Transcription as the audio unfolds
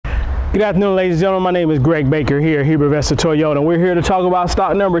Good afternoon, ladies and gentlemen. My name is Greg Baker here at Variably Toyota, and we're here to talk about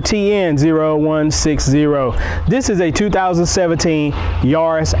stock number TN0160. This is a 2017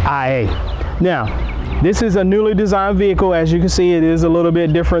 Yaris IA. Now, this is a newly designed vehicle. As you can see, it is a little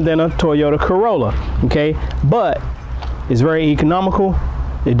bit different than a Toyota Corolla, okay? But it's very economical.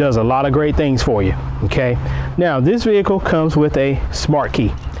 It does a lot of great things for you, okay? Now, this vehicle comes with a smart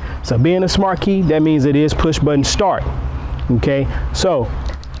key. So being a smart key, that means it is push button start, okay? So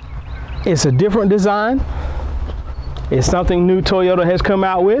it's a different design. It's something new Toyota has come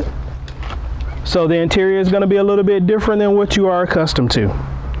out with. So the interior is going to be a little bit different than what you are accustomed to.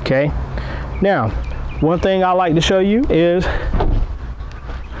 Okay. Now, one thing I like to show you is,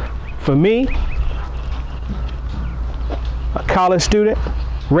 for me, a college student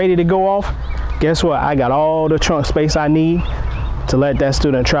ready to go off, guess what? I got all the trunk space I need to let that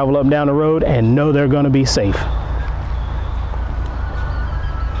student travel up and down the road and know they're going to be safe.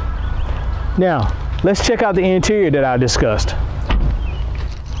 Now, let's check out the interior that I discussed.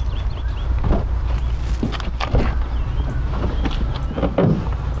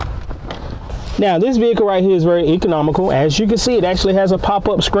 Now, this vehicle right here is very economical. As you can see, it actually has a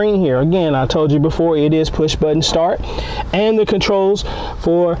pop-up screen here. Again, I told you before, it is push button start, and the controls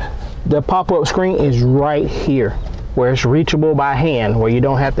for the pop-up screen is right here, where it's reachable by hand, where you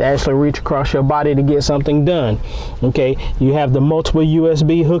don't have to actually reach across your body to get something done. Okay, you have the multiple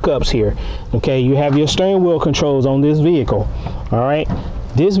USB hookups here. Okay, you have your steering wheel controls on this vehicle. All right,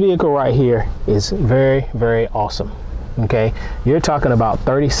 this vehicle right here is very, very awesome. Okay, you're talking about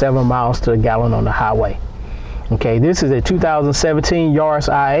 37 miles to the gallon on the highway. Okay, this is a 2017 Yaris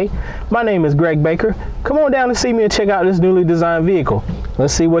IA. My name is Greg Baker. Come on down and see me and check out this newly designed vehicle.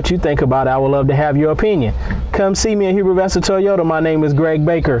 Let's see what you think about it. I would love to have your opinion. Come see me at Variably Toyota. My name is Greg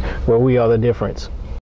Baker, where we are the difference.